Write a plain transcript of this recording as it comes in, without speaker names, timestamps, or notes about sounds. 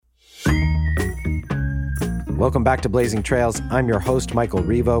Welcome back to Blazing Trails. I'm your host, Michael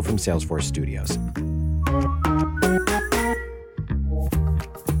Revo from Salesforce Studios.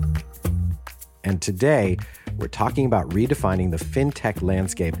 And today, we're talking about redefining the fintech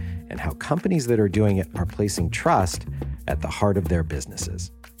landscape and how companies that are doing it are placing trust at the heart of their businesses.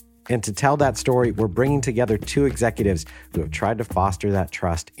 And to tell that story, we're bringing together two executives who have tried to foster that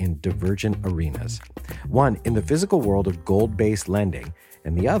trust in divergent arenas. One in the physical world of gold-based lending,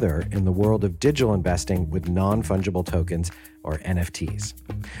 and the other in the world of digital investing with non-fungible tokens, or NFTs.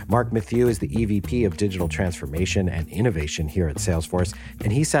 Mark Mathieu is the EVP of Digital Transformation and Innovation here at Salesforce,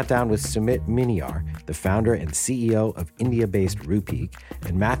 and he sat down with Sumit Miniar, the founder and CEO of India-based Rupeek,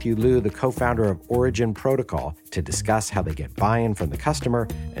 and Matthew Liu, the co-founder of Origin Protocol, to discuss how they get buy-in from the customer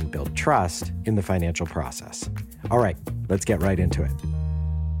and build trust in the financial process. All right, let's get right into it.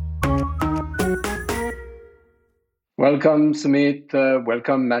 Welcome, Sumit.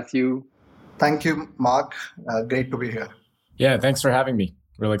 Welcome, Matthew. Thank you, Mark. Great to be here. Yeah, thanks for having me.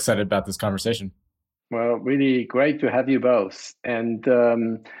 Really excited about this conversation. Well, really great to have you both. And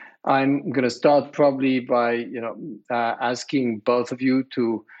I'm going to start probably by, asking both of you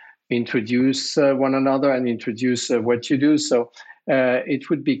to introduce one another and introduce what you do. So it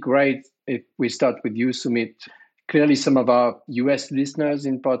would be great if we start with you, Sumit. Clearly, some of our US listeners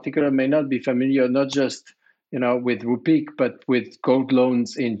in particular may not be familiar, not just with Rupeek, but with gold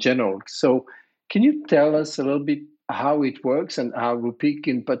loans in general. So can you tell us a little bit how it works and how Rupeek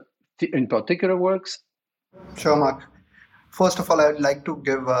in particular works? Sure, Mark. First of all, I would like to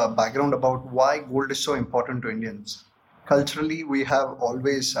give a background about why gold is so important to Indians. Culturally, we have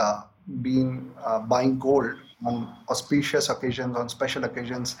always been buying gold on auspicious occasions, on special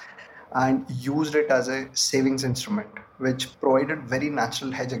occasions, and used it as a savings instrument, which provided very natural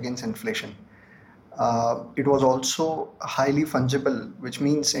hedge against inflation. It was also highly fungible, which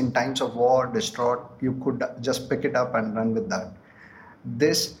means in times of war, distraught, you could just pick it up and run with that.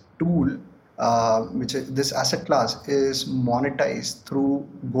 This tool, this asset class, is monetized through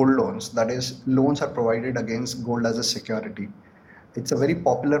gold loans. That is, loans are provided against gold as a security. It's a very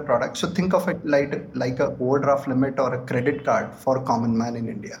popular product. So think of it like a overdraft limit or a credit card for a common man in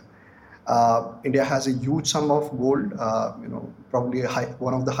India. India has a huge sum of gold, probably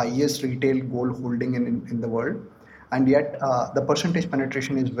one of the highest retail gold holding in the world. And yet the percentage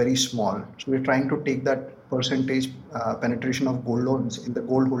penetration is very small. So we're trying to take that percentage penetration of gold loans in the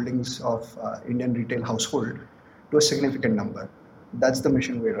gold holdings of Indian retail household to a significant number. That's the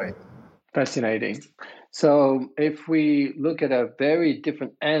mission we're driving. Fascinating. So if we look at a very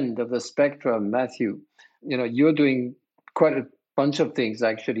different end of the spectrum, Matthew, you're doing quite a bunch of things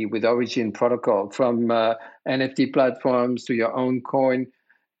actually with Origin Protocol, from NFT platforms to your own coin.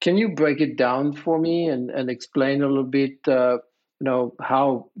 Can you break it down for me and explain a little bit,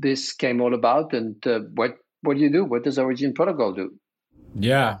 how this came all about and what do you do? What does Origin Protocol do?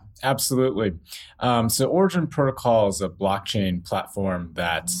 Yeah, absolutely. So Origin Protocol is a blockchain platform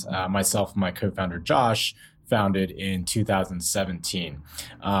that myself and my co-founder Josh founded in 2017.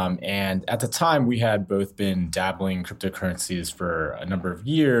 And at the time, we had both been dabbling in cryptocurrencies for a number of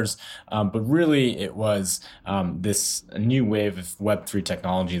years, but really it was this new wave of Web3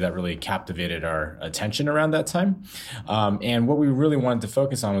 technology that really captivated our attention around that time. And what we really wanted to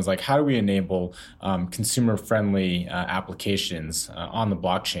focus on was how do we enable consumer-friendly applications on the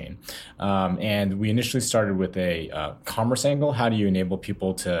blockchain? And we initially started with a commerce angle. How do you enable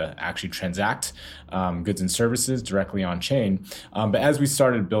people to actually transact goods and services directly on chain? But as we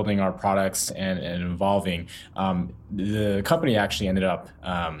started building our products and evolving, the company actually ended up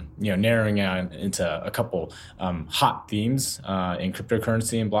narrowing down into a couple hot themes in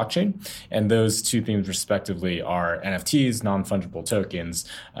cryptocurrency and blockchain. And those two themes respectively are NFTs, non-fungible tokens,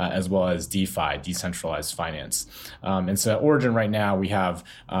 as well as DeFi, decentralized finance. And so at Origin right now, we have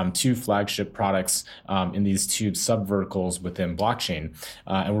two flagship products in these two sub-verticals within blockchain.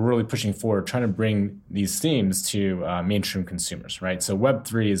 And we're really pushing forward, trying to bring these themes to mainstream consumers, right? So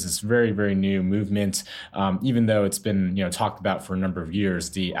Web3 is this very, very new movement. Even though it's been talked about for a number of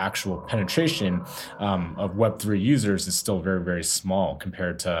years, the actual penetration of Web3 users is still very, very small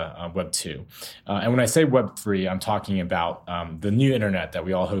compared to Web2. And when I say Web3, I'm talking about the new internet that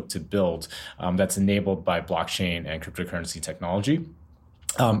we all hope to build that's enabled by blockchain and cryptocurrency technology.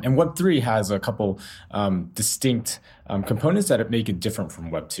 And Web3 has a couple distinct components that make it different from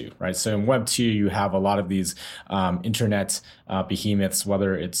Web2, right? So in Web2, you have a lot of these internet behemoths,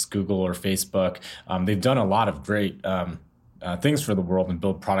 whether it's Google or Facebook. They've done a lot of great things for the world and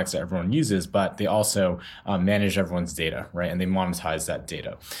build products that everyone uses, but they also manage everyone's data, right? And they monetize that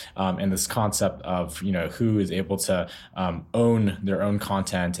data. And this concept of, who is able to own their own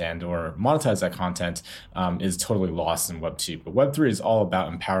content and or monetize that content is totally lost in Web 2. But Web 3 is all about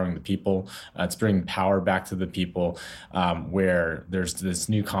empowering the people. It's bringing power back to the people, where there's this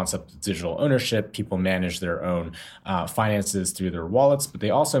new concept of digital ownership. People manage their own finances through their wallets, but they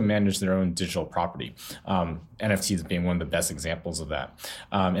also manage their own digital property. NFTs being one of the best examples of that.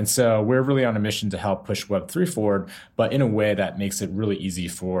 And so we're really on a mission to help push Web3 forward, but in a way that makes it really easy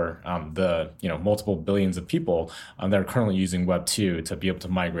for the multiple billions of people that are currently using Web2 to be able to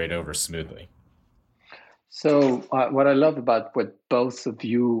migrate over smoothly. So what I love about what both of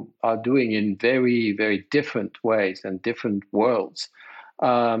you are doing in very, very different ways and different worlds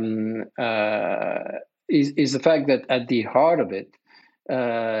is the fact that at the heart of it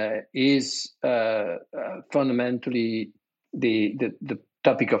is fundamentally the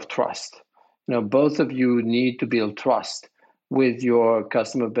topic of trust. Both of you need to build trust with your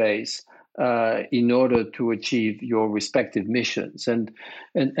customer base in order to achieve your respective missions, and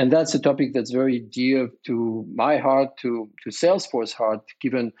that's a topic that's very dear to my heart, to Salesforce heart,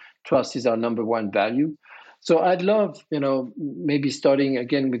 given trust is our number one value. So I'd love, maybe starting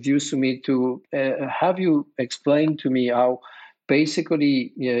again with you, Sumit, to have you explain to me how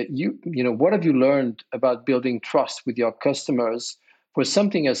basically what have you learned about building trust with your customers for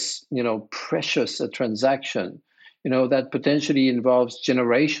something as precious a transaction, that potentially involves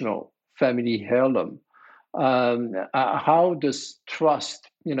generational family heirloom. How does trust,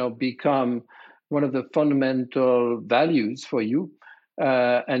 become one of the fundamental values for you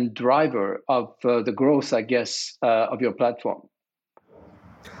and driver of the growth, I guess, of your platform?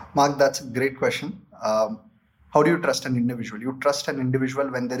 Mark, that's a great question. How do you trust an individual? You trust an individual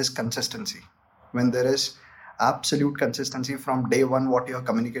when there is consistency, when there is absolute consistency from day one, what you have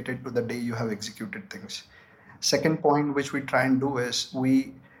communicated to the day you have executed things. Second point, which we try and do is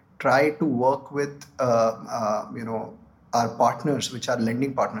we try to work with our partners, which are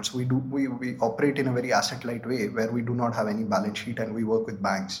lending partners. We operate in a very asset-light way where we do not have any balance sheet and we work with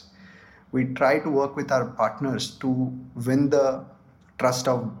banks. We try to work with our partners to win the trust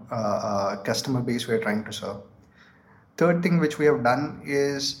of customer base we're trying to serve. Third thing which we have done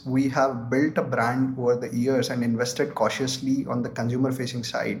is we have built a brand over the years and invested cautiously on the consumer facing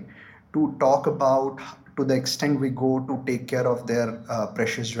side to talk about, to the extent we go, to take care of their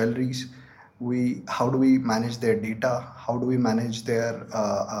precious jewelries. How do we manage their data? How do we manage their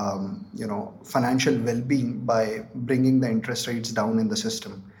financial well-being by bringing the interest rates down in the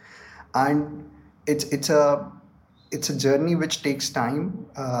system? And it's a journey which takes time,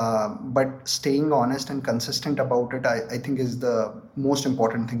 but staying honest and consistent about it, I think, is the most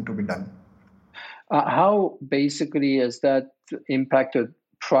important thing to be done. How basically has that impacted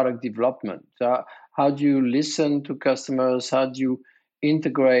product development? How do you listen to customers? How do you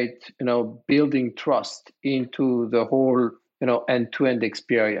integrate, building trust into the whole, end-to-end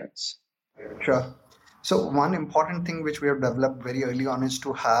experience? Sure. So one important thing which we have developed very early on is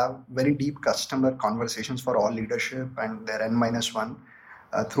to have very deep customer conversations for all leadership and their N-1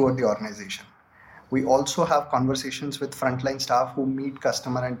 throughout the organization. We also have conversations with frontline staff who meet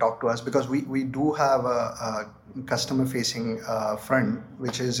customer and talk to us, because we do have a customer facing front,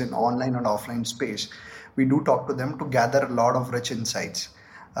 which is in online and offline space. We do talk to them to gather a lot of rich insights.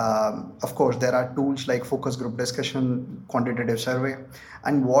 Of course, there are tools like focus group discussion, quantitative survey,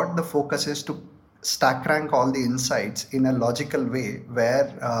 and what the focus is to stack rank all the insights in a logical way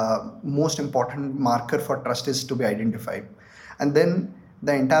where most important marker for trust is to be identified. And then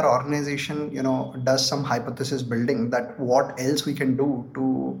the entire organization, does some hypothesis building that what else we can do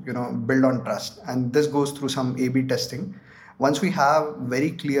to, build on trust. And this goes through some A/B testing. Once we have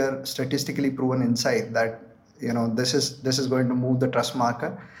very clear, statistically proven insight that, this is going to move the trust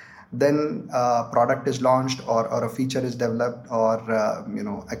marker, then product is launched or a feature is developed, or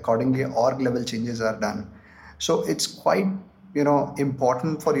accordingly org level changes are done. So it's quite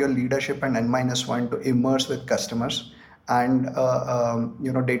important for your leadership and N-1 to immerse with customers and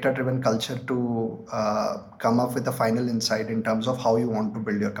data driven culture to come up with a final insight in terms of how you want to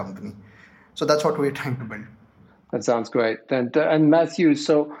build your company. So that's what we're trying to build. That sounds great. And Matthew,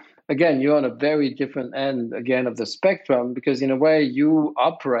 so again, you're on a very different end again of the spectrum, because in a way you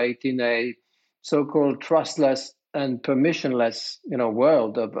operate in a so-called trustless and permissionless,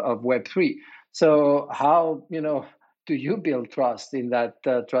 world of Web3. So how, do you build trust in that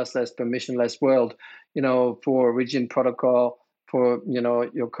trustless, permissionless world, for Origin Protocol, for,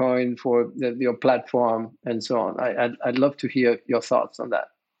 your coin, for your platform, and so on? I'd love to hear your thoughts on that.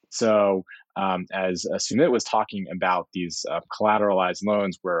 So as Sumit was talking about these collateralized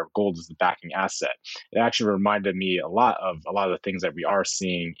loans where gold is the backing asset, it actually reminded me a lot of the things that we are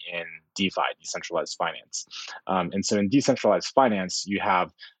seeing in DeFi, decentralized finance. And so in decentralized finance, you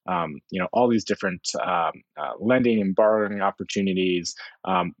have all these different lending and borrowing opportunities.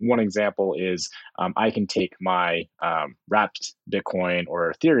 One example is I can take my wrapped Bitcoin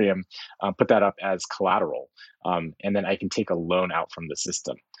or Ethereum, put that up as collateral, and then I can take a loan out from the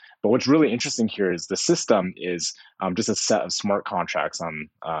system. But what's really interesting here is the system is just a set of smart contracts on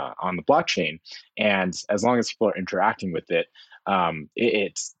the blockchain, and as long as people are interacting with it,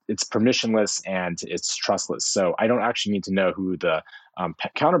 it's permissionless and it's trustless. So I don't actually need to know who the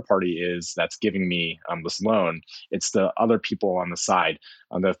counterparty is that's giving me this loan. It's the other people on the side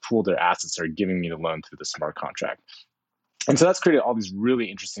that have pooled their assets are giving me the loan through the smart contract. And so that's created all these really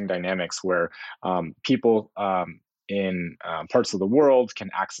interesting dynamics where people in parts of the world can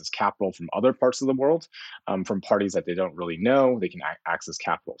access capital from other parts of the world, from parties that they don't really know. They can access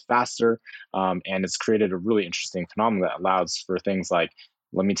capital faster. And it's created a really interesting phenomenon that allows for things like,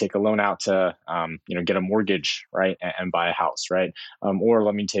 let me take a loan out to get a mortgage, right, and buy a house, right? Or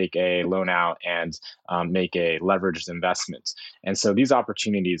let me take a loan out and make a leveraged investment. And so these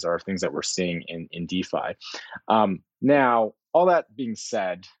opportunities are things that we're seeing in DeFi. Now, all that being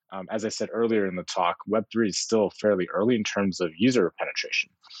said, as I said earlier in the talk, Web3 is still fairly early in terms of user penetration.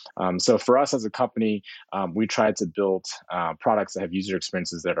 So for us as a company, we try to build products that have user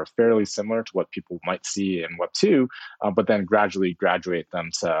experiences that are fairly similar to what people might see in Web2, but then gradually graduate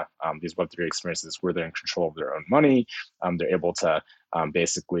them to these Web3 experiences where they're in control of their own money. They're able to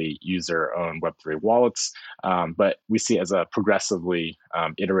basically use their own Web3 wallets, but we see it as a progressively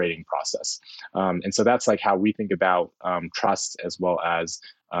iterating process. And so that's like how we think about trust as well as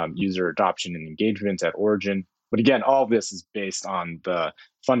user adoption and engagement at Origin. But again, all of this is based on the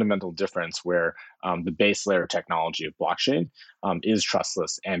fundamental difference where the base layer technology of blockchain is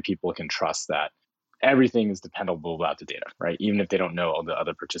trustless, and people can trust that everything is dependable about the data, right? Even if they don't know all the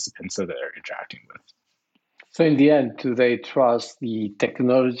other participants that they're interacting with. So in the end, do they trust the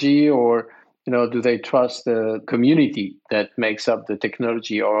technology, or do they trust the community that makes up the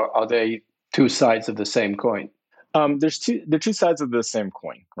technology, or are they two sides of the same coin? They're two sides of the same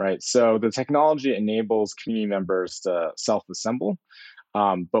coin, right? So the technology enables community members to self-assemble,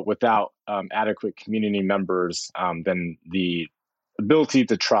 but without adequate community members, then the ability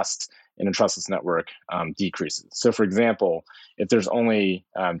to trust in a trustless network decreases. So for example, if there's only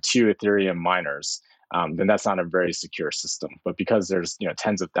 2 Ethereum miners, then that's not a very secure system. But because there's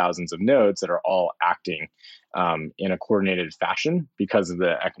tens of thousands of nodes that are all acting in a coordinated fashion because of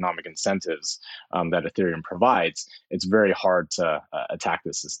the economic incentives that Ethereum provides, it's very hard to attack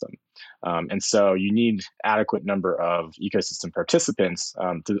the system. And so you need adequate number of ecosystem participants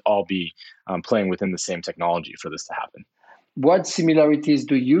to all be playing within the same technology for this to happen. What similarities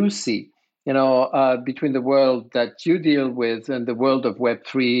do you see, between the world that you deal with and the world of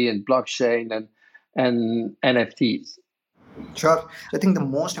Web3 and blockchain and NFTs? Sure. I think the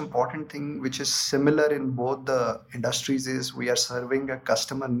most important thing which is similar in both the industries is we are serving a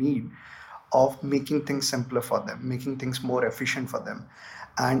customer need of making things simpler for them, making things more efficient for them,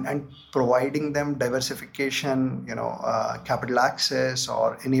 and providing them diversification, capital access,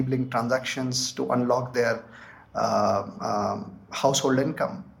 or enabling transactions to unlock their household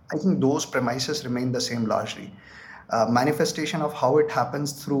income. I think those premises remain the same largely. Manifestation of how it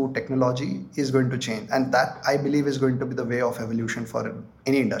happens through technology is going to change, and that I believe is going to be the way of evolution for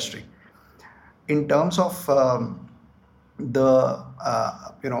any industry. In terms of on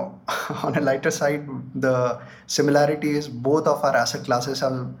a lighter side, the similarity is both of our asset classes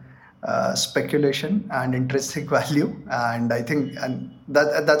have speculation and intrinsic value, and I think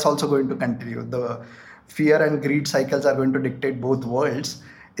that's also going to continue. The fear and greed cycles are going to dictate both worlds.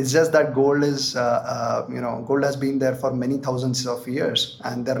 It's just that gold has been there for many thousands of years,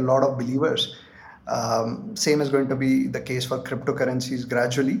 and there are a lot of believers. Same is going to be the case for cryptocurrencies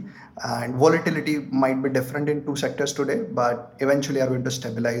gradually, and volatility might be different in two sectors today, but eventually are going to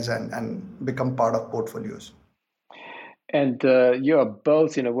stabilize and become part of portfolios. And you are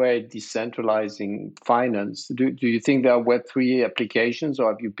both, in a way, decentralizing finance. Do you think there are Web3 applications,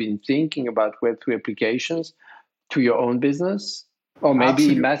 or have you been thinking about Web3 applications to your own business? Or maybe,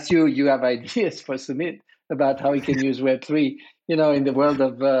 Absolutely. Matthew, you have ideas for Sumit about how he can use Web3, in the world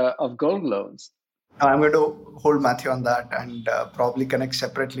of gold loans. I'm going to hold Matthew on that and probably connect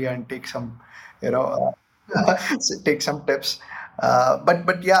separately and take some, take some tips.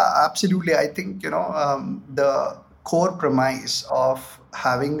 But yeah, absolutely. I think, the core premise of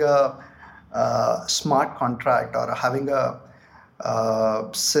having a smart contract or having a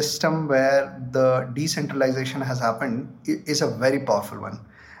system where the decentralization has happened is a very powerful one.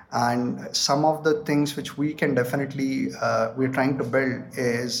 And some of the things which we can definitely, we're trying to build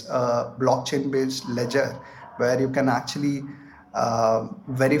is a blockchain based ledger where you can actually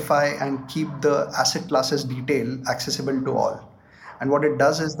verify and keep the asset classes detail accessible to all. And what it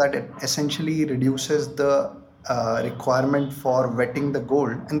does is that it essentially reduces the requirement for vetting the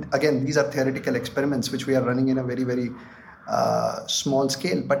gold. And again, these are theoretical experiments which we are running in a very, very small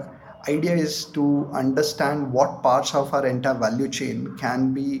scale. But idea is to understand what parts of our entire value chain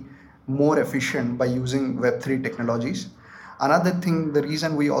can be more efficient by using Web3 technologies. Another thing, the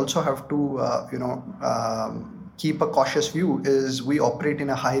reason we also have to, keep a cautious view is we operate in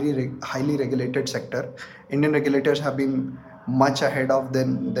a highly regulated sector. Indian regulators have been much ahead of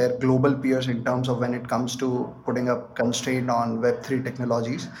their global peers in terms of when it comes to putting a constraint on Web3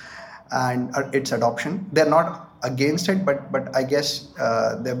 technologies and its adoption. They're not against it, but I guess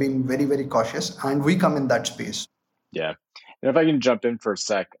they're being very, very cautious, and we come in that space. Yeah. And if I can jump in for a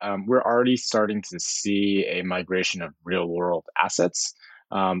sec, we're already starting to see a migration of real world assets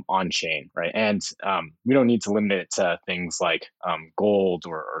on chain, right? And we don't need to limit it to things like gold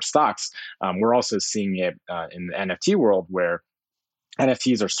or stocks. We're also seeing it in the NFT world where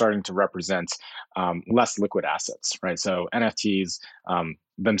NFTs are starting to represent less liquid assets, right? So NFTs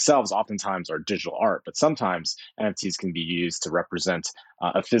themselves oftentimes are digital art, but sometimes NFTs can be used to represent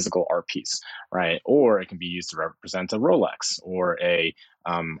a physical art piece, right? Or it can be used to represent a Rolex or a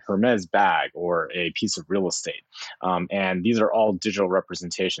Hermes bag or a piece of real estate. And these are all digital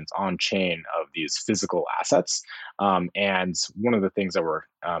representations on chain of these physical assets. And one of the things that we're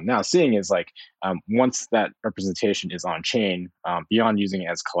now seeing is like once that representation is on chain, beyond using it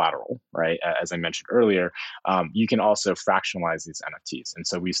as collateral, right? As I mentioned earlier, you can also fractionalize these NFTs. And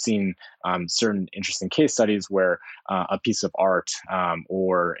so we've seen certain interesting case studies where a piece of art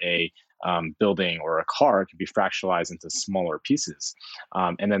or a building or a car can be fractionalized into smaller pieces.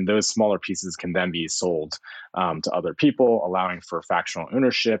 And then those smaller pieces can then be sold to other people, allowing for fractional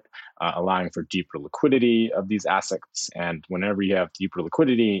ownership, allowing for deeper liquidity of these assets. And whenever you have deeper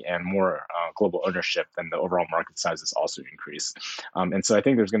liquidity and more global ownership, then the overall market sizes also increase. And so I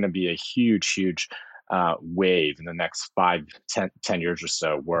think there's going to be a huge wave in the next 10 years or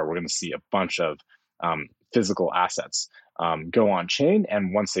so where we're going to see a bunch of physical assets go on chain.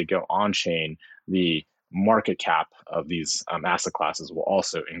 And once they go on chain, the market cap of these asset classes will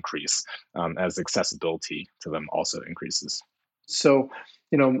also increase as accessibility to them also increases. So,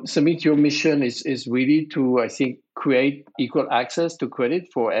 Samit, your mission is really to, I think, create equal access to credit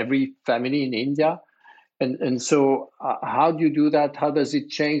for every family in India. And so how do you do that? How does it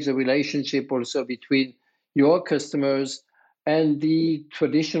change the relationship also between your customers and the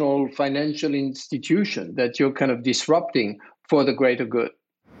traditional financial institution that you're kind of disrupting for the greater good?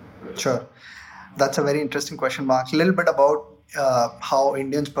 Sure. That's a very interesting question, Mark. A little bit about how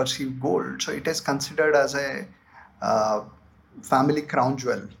Indians perceive gold. So it is considered as a family crown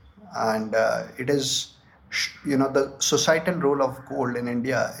jewel. And it is, the societal role of gold in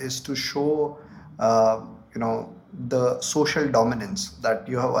India is to show, the social dominance that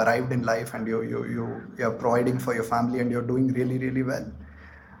you have arrived in life and you are providing for your family and you're doing really, really well.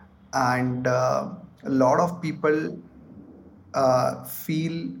 And a lot of people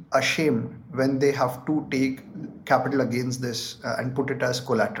feel ashamed when they have to take capital against this and put it as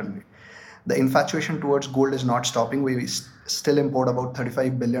collateral. The infatuation towards gold is not stopping. We still import about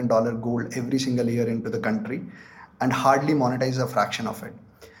 $35 billion gold every single year into the country and hardly monetize a fraction of it.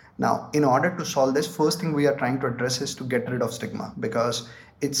 Now, in order to solve this, first thing we are trying to address is to get rid of stigma because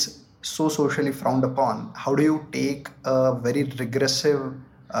it's so socially frowned upon. How do you take a very regressive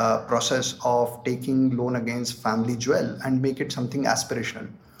process of taking loan against family jewel and make it something aspirational?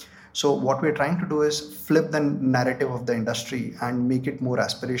 So what we're trying to do is flip the narrative of the industry and make it more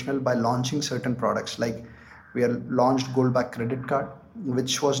aspirational by launching certain products. Like we have launched gold back credit card,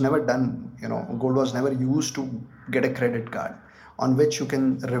 which was never done. Gold was never used to get a credit card on which you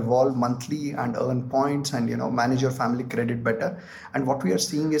can revolve monthly and earn points and manage your family credit better. And what we are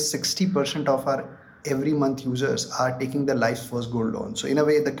seeing is 60% of our every month users are taking their life's first gold loan. So in a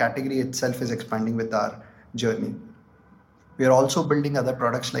way, the category itself is expanding with our journey. We are also building other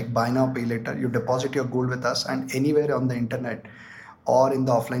products like buy now, pay later. You deposit your gold with us, and anywhere on the internet or in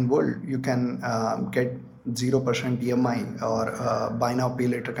the offline world, you can get 0% EMI or buy now, pay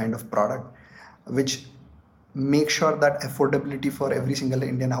later kind of product, which make sure that affordability for every single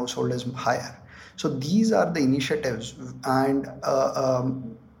Indian household is higher. So these are the initiatives and a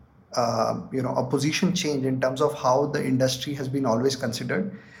position change in terms of how the industry has been always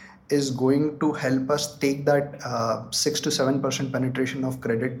considered is going to help us take that 6 to 7% penetration of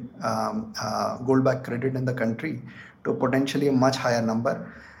credit, gold-backed credit in the country to potentially a much higher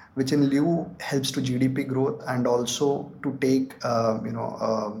number, which in lieu helps to GDP growth and also to take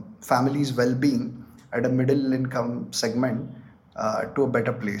families' well-being at a middle income segment to a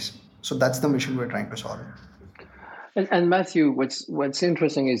better place. So that's the mission we're trying to solve. And Matthew, what's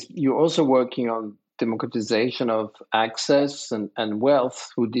interesting is you're also working on democratization of access and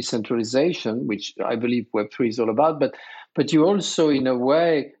wealth through decentralization, which I believe Web3 is all about. But you also, in a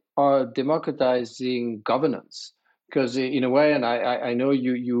way, are democratizing governance. Because in a way, and I know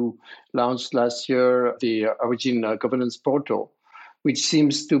you launched last year the Origin Governance Portal, which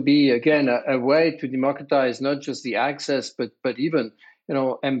seems to be, again, a way to democratize not just the access, but even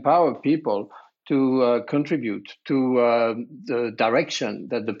empower people to contribute to the direction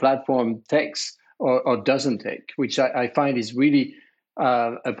that the platform takes or doesn't take, which I find is really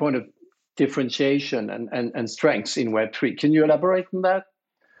a point of differentiation and strengths in Web3. Can you elaborate on that?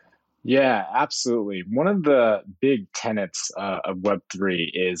 Yeah, absolutely. One of the big tenets of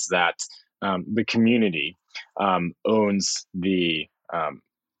Web3 is that the community owns the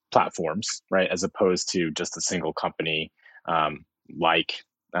platforms, right, as opposed to just a single company like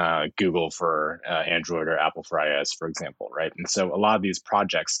Google for Android or Apple for iOS, for example, right? And so a lot of these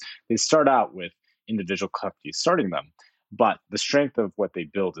projects, they start out with individual companies starting them, but the strength of what they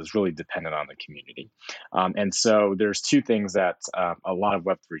build is really dependent on the community. And so there's two things that a lot of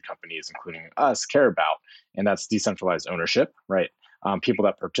Web3 companies, including us, care about, and that's decentralized ownership, right? People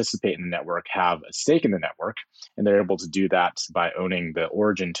that participate in the network have a stake in the network, and they're able to do that by owning the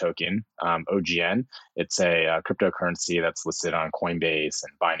Origin token, OGN. It's a cryptocurrency that's listed on Coinbase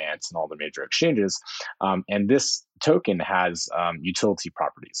and Binance and all the major exchanges. And this token has utility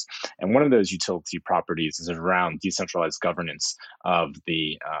properties. And one of those utility properties is around decentralized governance of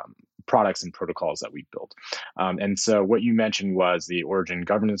the products and protocols that we build. And so what you mentioned was the Origin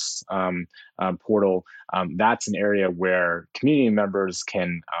Governance Portal. That's an area where community members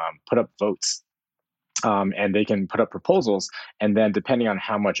can put up votes. And they can put up proposals, and then depending on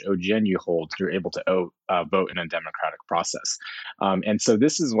how much OGN you hold, you're able to vote in a democratic process. And so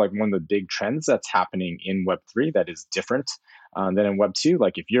this is like one of the big trends that's happening in Web3 that is different than in Web2.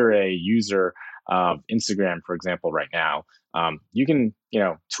 Like if you're a user of Instagram, for example, right now, you can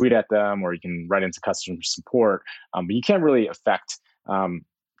tweet at them or you can write into customer support, but you can't really affect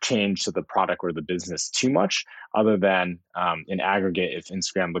change to the product or the business too much, other than in aggregate, if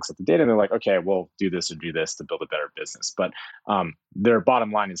Instagram looks at the data and they're like, okay, we'll do this or do this to build a better business. But their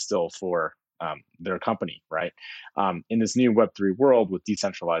bottom line is still for their company, right? In this new Web3 world with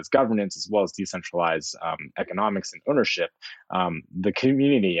decentralized governance as well as decentralized economics and ownership, the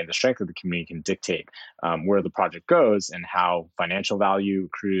community and the strength of the community can dictate where the project goes and how financial value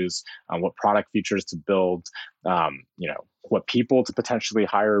accrues, what product features to build, what people to potentially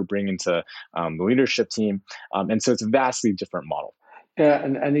hire or bring into the leadership team. And so it's a vastly different model. Yeah,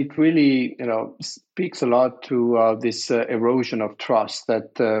 and it really, speaks a lot to this erosion of trust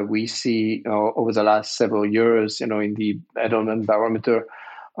that we see over the last several years. In the Edelman Barometer,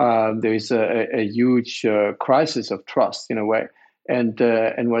 there is a huge crisis of trust in a way. And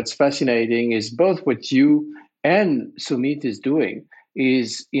what's fascinating is both what you and Sumit is doing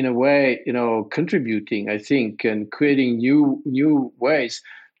is in a way, contributing, I think, and creating new ways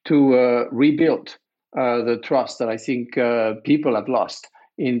to rebuild the trust that I think people have lost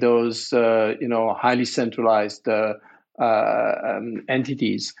in those, highly centralized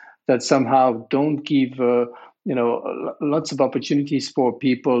entities that somehow don't give, lots of opportunities for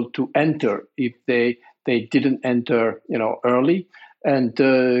people to enter if they didn't enter, early, and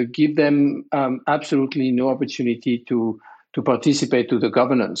give them absolutely no opportunity to participate to the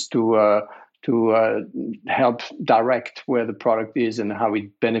governance, to help direct where the product is and how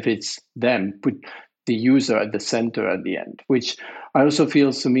it benefits them. Put the user at the center at the end, which I also feel,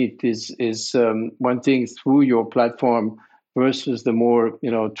 Sumit, is one thing through your platform versus the more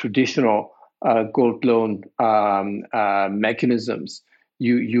traditional gold loan mechanisms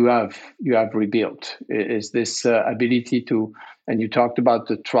you have rebuilt is this ability to, and you talked about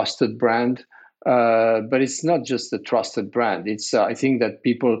the trusted brand, but it's not just the trusted brand. It's I think that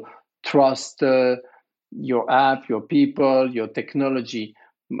people trust your app, your people, your technology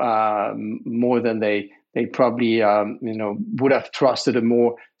more than they probably would have trusted a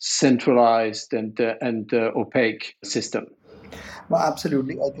more centralized and opaque system. Well,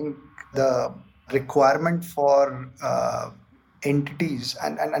 absolutely. I think the requirement for entities,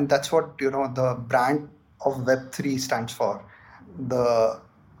 and that's what the brand of Web3 stands for. The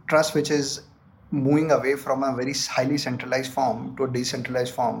trust which is moving away from a very highly centralized form to a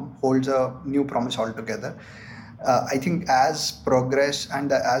decentralized form holds a new promise altogether. I think as progress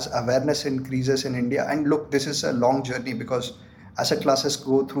and as awareness increases in India, and look, this is a long journey because asset classes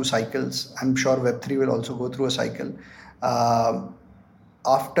go through cycles. I'm sure Web3 will also go through a cycle.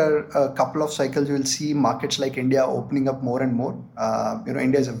 After a couple of cycles, you will see markets like India opening up more and more.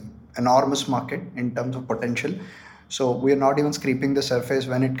 India is an enormous market in terms of potential. So we are not even scraping the surface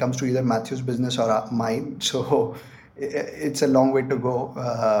when it comes to either Matthew's business or mine. So it's a long way to go.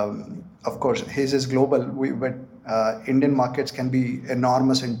 Of course, his is global, but Indian markets can be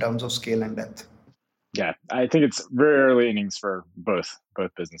enormous in terms of scale and depth. Yeah, I think it's very early innings for both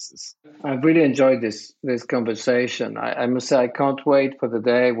businesses. I've really enjoyed this conversation. I must say I can't wait for the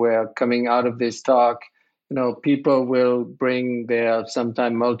day where, coming out of this talk, people will bring their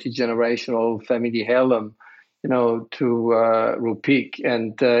sometime multi-generational family heirloom, to Rupeek,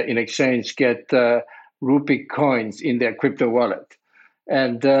 and in exchange get Rupeek coins in their crypto wallet.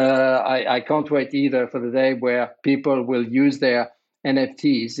 And I can't wait either for the day where people will use their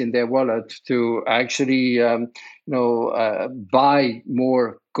NFTs in their wallet to actually, buy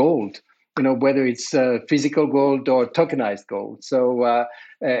more gold, whether it's physical gold or tokenized gold. So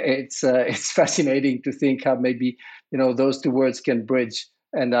it's fascinating to think how maybe, those two worlds can bridge.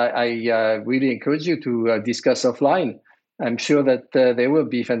 And I really encourage you to discuss offline. I'm sure that there will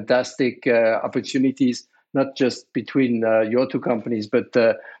be fantastic opportunities, not just between your two companies, but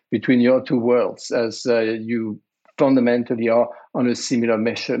between your two worlds, as you fundamentally are on a similar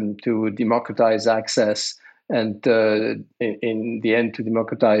mission to democratize access and in the end to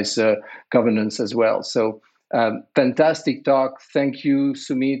democratize governance as well. So fantastic talk. Thank you,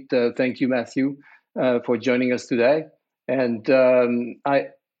 Sumit. Thank you, Matthew, for joining us today. And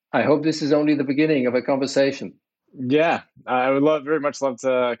I hope this is only the beginning of a conversation. Yeah, I would very much love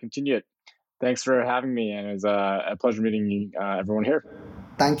to continue it. Thanks for having me, and it was a pleasure meeting everyone here.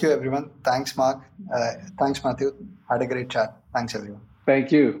 Thank you, everyone. Thanks, Mark. Thanks, Matthew. Had a great chat. Thanks, everyone.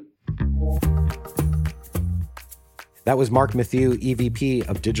 Thank you. That was Mark Mathieu, EVP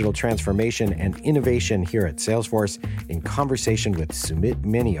of Digital Transformation and Innovation here at Salesforce, in conversation with Sumit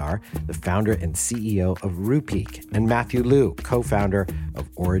Miniar, the founder and CEO of Rupeek, and Matthew Liu, co-founder of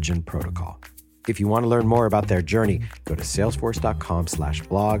Origin Protocol. If you want to learn more about their journey, go to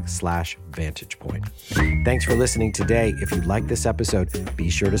salesforce.com/blog/vantagepoint. Thanks for listening today. If you like this episode, be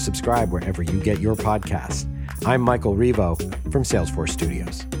sure to subscribe wherever you get your podcasts. I'm Michael Revo from Salesforce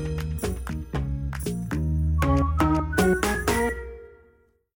Studios.